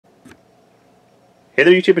Hey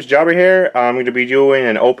there YouTube, it's Jobber here. I'm going to be doing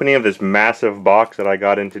an opening of this massive box that I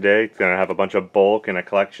got in today. It's going to have a bunch of bulk and a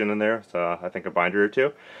collection in there, so I think a binder or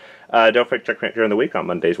two. Don't forget to check me out during the week on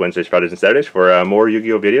Mondays, Wednesdays, Fridays, and Saturdays for more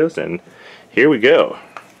Yu-Gi-Oh videos, and here we go.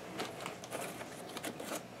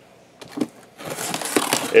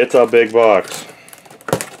 It's a big box.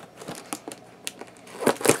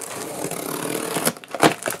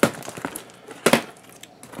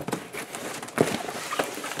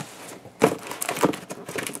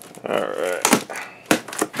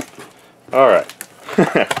 Alright.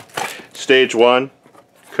 Stage 1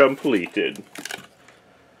 completed.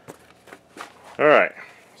 Alright,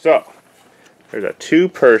 so there's a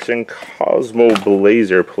 2-person Cosmo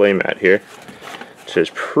Blazer playmat here, which is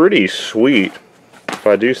pretty sweet, if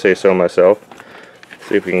I do say so myself. Let's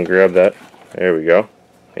see if we can grab that. There we go.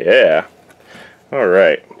 Yeah.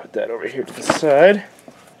 Alright, put that over here to the side.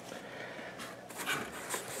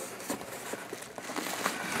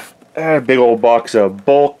 A big old box of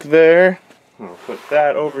bulk there. I'll put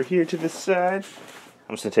that over here to the side.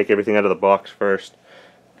 I'm just going to take everything out of the box first.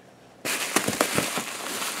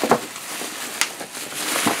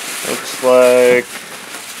 Looks like,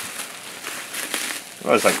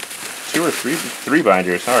 oh, it's like 2 or 3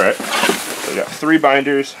 binders. Alright. So we got 3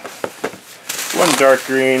 binders. 1 dark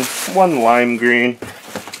green, 1 lime green,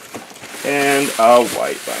 and a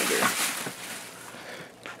white binder.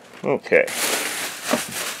 Okay.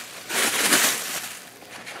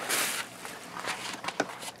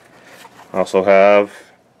 Also have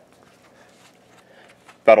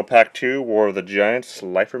Battle Pack 2 War of the Giants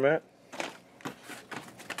Lifer Mat,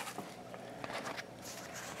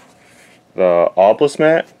 the Obelisk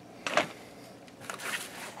Mat.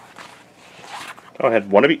 Oh, I had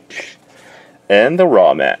 1 of each, and the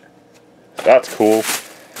Raw Mat. That's cool.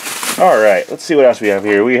 Alright, let's see what else we have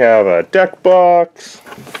here. We have a deck box,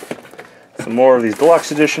 some more of these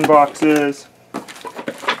deluxe edition boxes.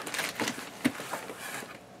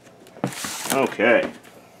 Okay.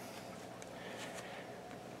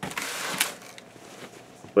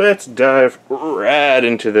 Let's dive right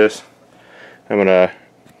into this. I'm gonna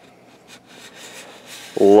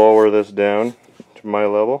lower this down to my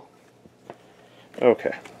level.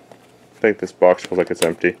 Okay. I think this box feels like it's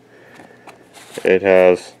empty. It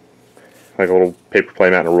has like a little paper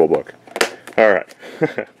playmat and a rule book. Alright.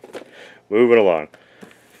 Moving along.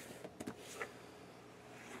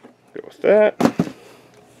 Go with that.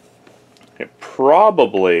 It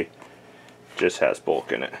probably just has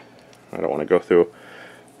bulk in it. I don't want to go through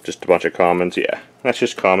just a bunch of commons. Yeah, that's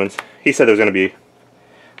just commons. He said there was going to be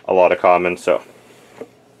a lot of commons, so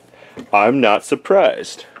I'm not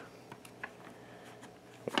surprised.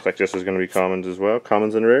 Looks like this is going to be commons as well.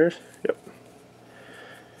 Commons and rares? Yep.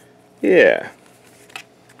 Yeah.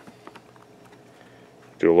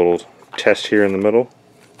 Do a little test here in the middle.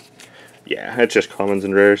 Yeah, it's just commons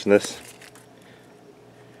and rares in this.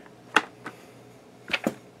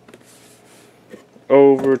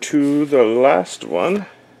 Over to the last one.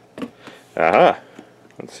 Aha!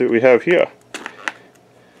 Let's see what we have here.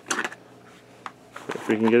 If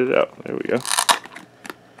we can get it out. There we go.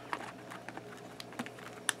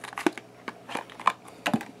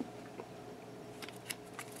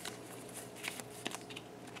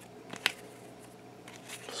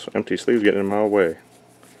 So empty sleeves getting in my way.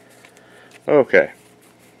 Okay.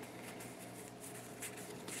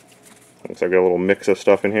 Looks like I got a little mix of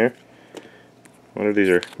stuff in here. I wonder if these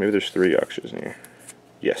are, maybe there's 3 Yakshas in here.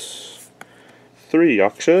 Yes. 3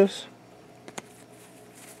 Yakshas.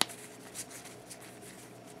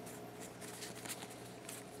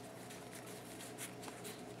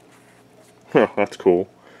 Huh, that's cool.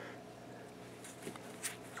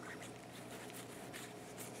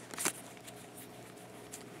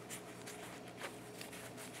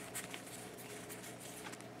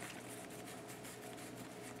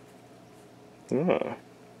 Ah.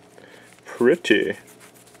 Pretty.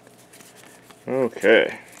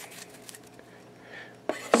 Okay.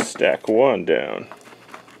 Stack 1 down.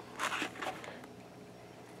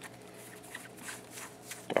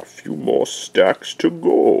 A few more stacks to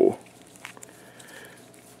go.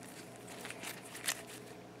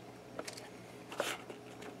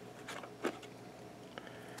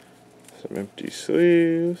 Some empty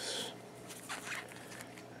sleeves.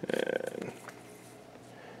 And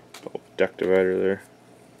a little deck divider there.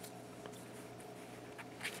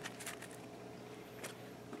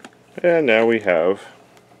 And now we have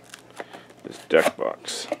this deck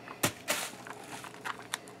box.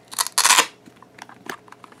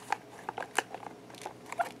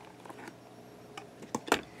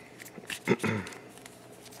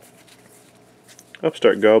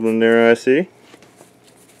 Upstart Goblin there, I see.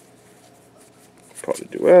 Probably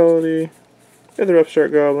Duality. Another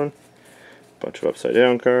Upstart Goblin. Bunch of upside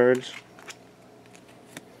down cards.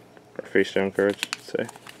 Or face down cards, I should say.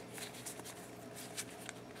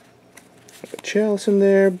 Got a Chalice in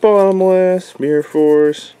there, Bottomless, Mirror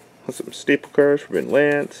Force. Some staple cards, Forbidden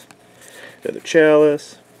Lance. Another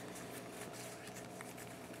Chalice.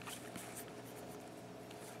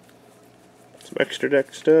 Some extra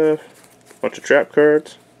deck stuff. Bunch of trap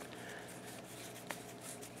cards.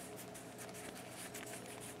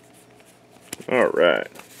 Alright.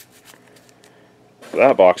 So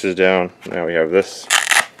that box is down. Now we have this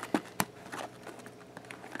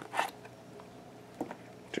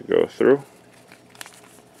to go through.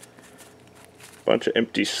 Bunch of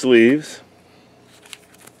empty sleeves.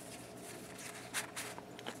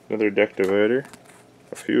 Another deck divider.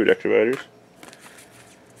 A few deck dividers.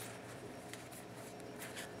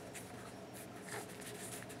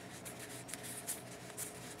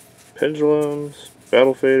 Pendulums,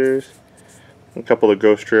 Battle Faders, a couple of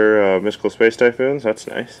Ghost Rare Mystical Space Typhoons. That's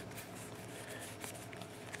nice.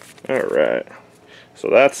 Alright, so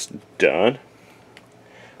that's done.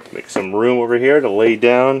 Make some room over here to lay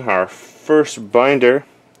down our first binder.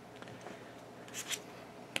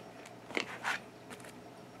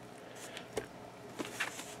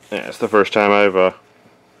 Yeah, it's the first time I've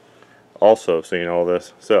also seen all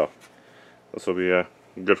this, so this will be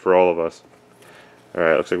good for all of us.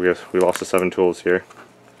 Alright, looks like we lost the 7 tools here.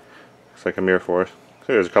 Looks like a Mirror Force. Looks like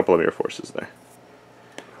there's a couple of Mirror Forces there.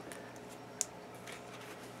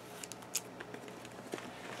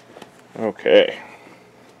 Okay.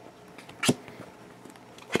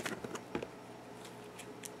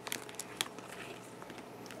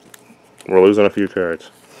 We're losing a few cards.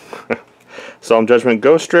 Solemn Judgment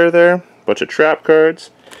Ghost Rare there. Bunch of trap cards.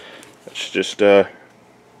 Let's just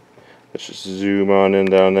zoom on in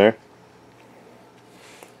down there.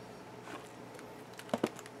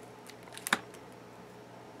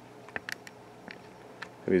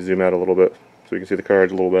 Maybe zoom out a little bit so we can see the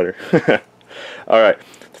cards a little better. Alright,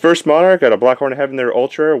 first Monarch, got a Blackhorn of Heaven there,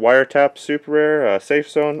 Ultra Rare, Wiretap, Super Rare, Safe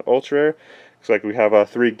Zone, Ultra Rare. Looks like we have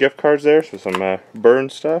 3 gift cards there, so some burn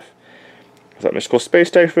stuff. Got Mystical Space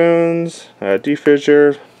Typhoons,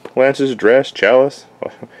 Defissure, Lances, Dress, Chalice,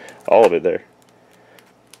 all of it there.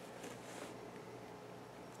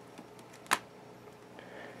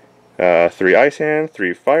 Three Ice Hand,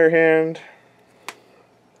 3 Fire Hand.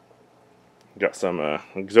 Got some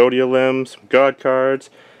Exodia limbs, some God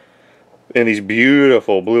cards, and these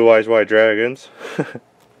beautiful Blue Eyes White Dragons.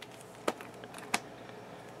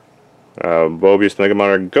 Bobius Mega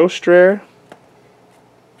Monarch Ghost Rare.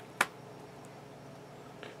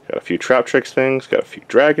 Got a few Trap Tricks things, got a few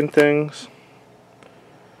Dragon things.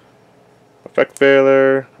 Effect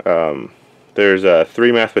Veiler. There's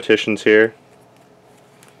 3 Mathematicians here.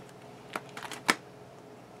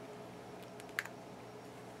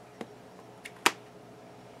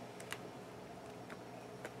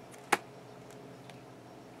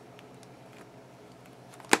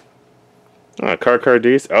 Card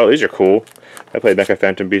Beast. Oh, these are cool. I played Mecha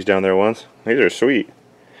Phantom Beast down there once. These are sweet.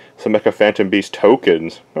 Some Mecha Phantom Beast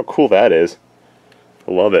tokens. How cool that is.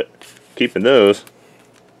 I love it. Keeping those.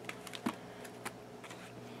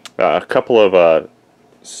 A couple of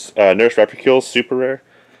Nurse Replicules, super rare.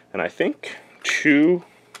 And I think 2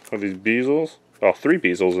 of these Beezles. Oh, 3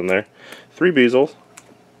 Beezles in there. 3 Beezles.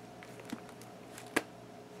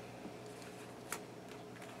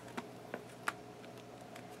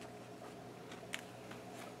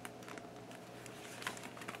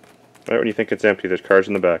 Right when you think it's empty, there's cards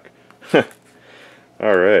in the back.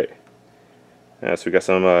 Alright. Yeah, so we got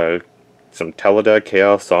some Teledeck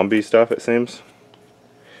Chaos Zombie stuff, it seems.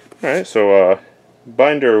 Alright, so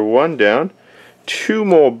binder 1 down. 2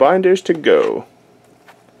 more binders to go.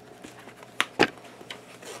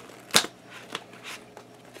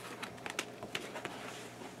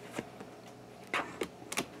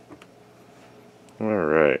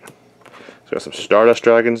 Alright. So got some Stardust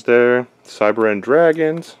Dragons there. Cyber End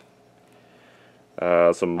Dragons.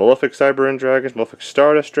 Some Malefic Cyber End Dragons, Malefic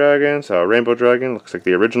Stardust Dragons, Rainbow Dragon, looks like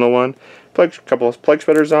the original one. A couple of Plague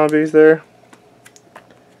Spreader Zombies there.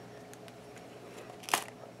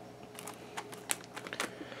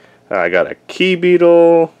 I got a Key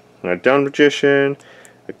Beetle, a Down Magician,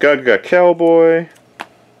 a Gaga Cowboy,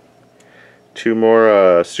 2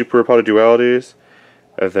 more Super Repotted Dualities,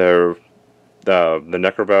 the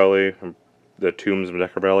Necro Valley, the Tombs of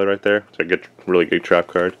Necro Valley right there. So I get really good trap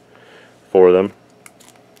card for them.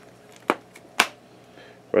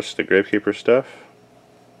 Rest of the Gravekeeper stuff.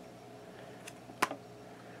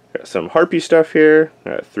 Got some Harpy stuff here.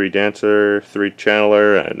 3 Dancer, 3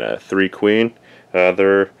 Channeler, and 3 Queen.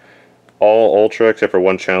 They're all ultra except for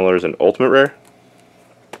one channeler is an ultimate rare.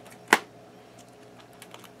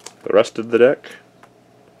 The rest of the deck.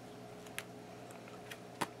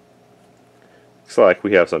 Looks like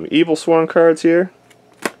we have some Evil Swarm cards here.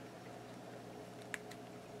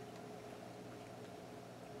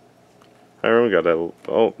 Alright, we got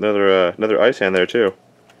another ice hand there too.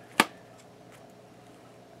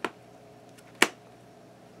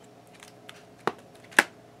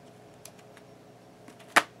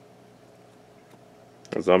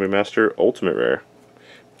 A Zombie Master Ultimate Rare.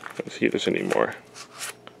 Let's see if there's any more.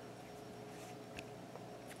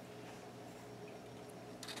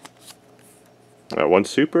 One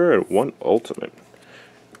Super and one Ultimate.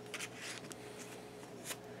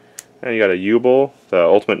 And you got a Yugioh, the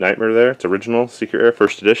Ultimate Nightmare there. It's original, Secret Rare,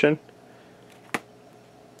 first edition.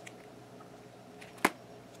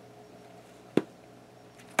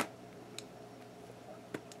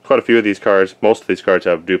 Quite a few of these cards. Most of these cards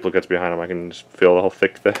have duplicates behind them. I can just feel how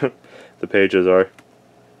thick the pages are.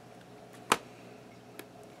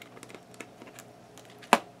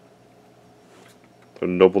 The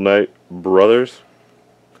Noble Knight Brothers.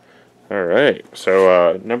 Alright,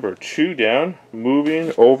 so number 2 down,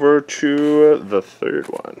 moving over to the third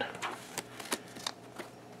one.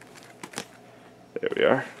 There we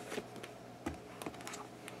are.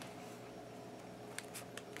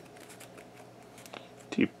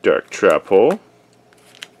 Deep Dark Trap Hole.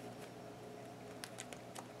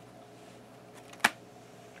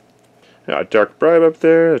 Dark Bribe up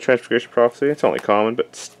there, the Transfiguration Prophecy. It's only common,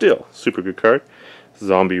 but still super good card.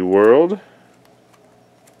 Zombie World.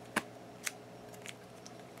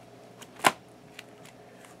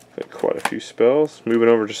 Got quite a few spells. Moving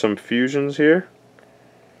over to some fusions here.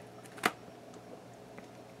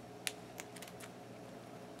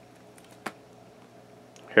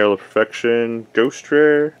 Herald of Perfection, Ghost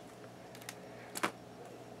Rare.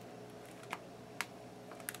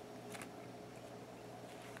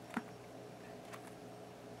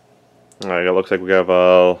 Alright, it looks like we have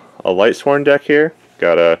a Lightsworn deck here.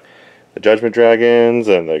 Got the Judgment Dragons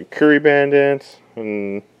and the Curry Bandits,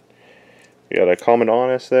 and we got a Common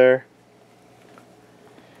Honest there.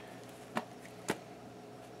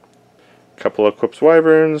 Couple of Equipped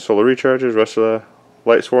Wyverns, Solar Recharges, rest of the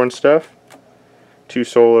Lightsworn stuff. 2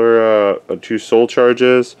 Soul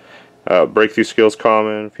Charges, Breakthrough Skills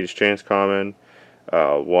common, Phoenix Chains common,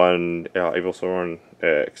 1 Evil Sworn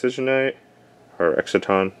Excisionite, or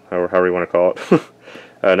Exciton, however you want to call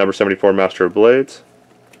it. Number 74 Master of Blades.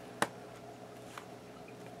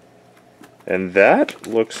 And that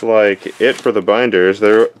looks like it for the binders.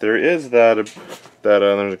 There is there's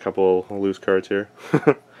a couple loose cards here.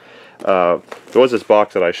 There was this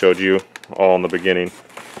box that I showed you all in the beginning,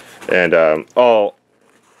 and all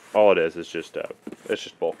it is just it's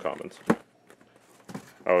just bulk commons.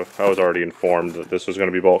 I was already informed that this was going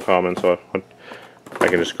to be bulk common, so I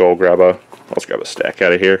can just go grab I'll grab a stack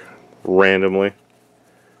out of here randomly.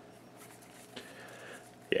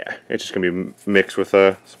 Yeah, it's just going to be mixed with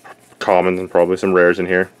some commons and probably some rares in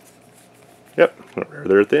here. Yep, rare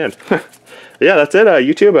there at the end. Yeah, that's it,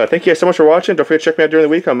 YouTube. Thank you guys so much for watching. Don't forget to check me out during the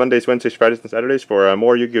week on Mondays, Wednesdays, Fridays, and Saturdays for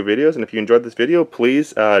more Yu-Gi-Oh videos. And if you enjoyed this video,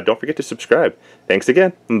 please don't forget to subscribe. Thanks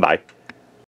again. Bye.